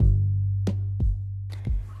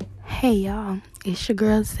Hey y'all, it's your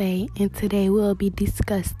girl Zay, and today we'll be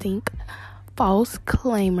discussing false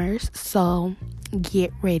claimers. So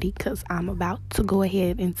get ready, because I'm about to go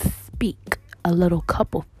ahead and speak a little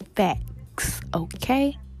couple facts,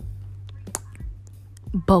 okay?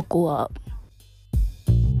 Buckle up.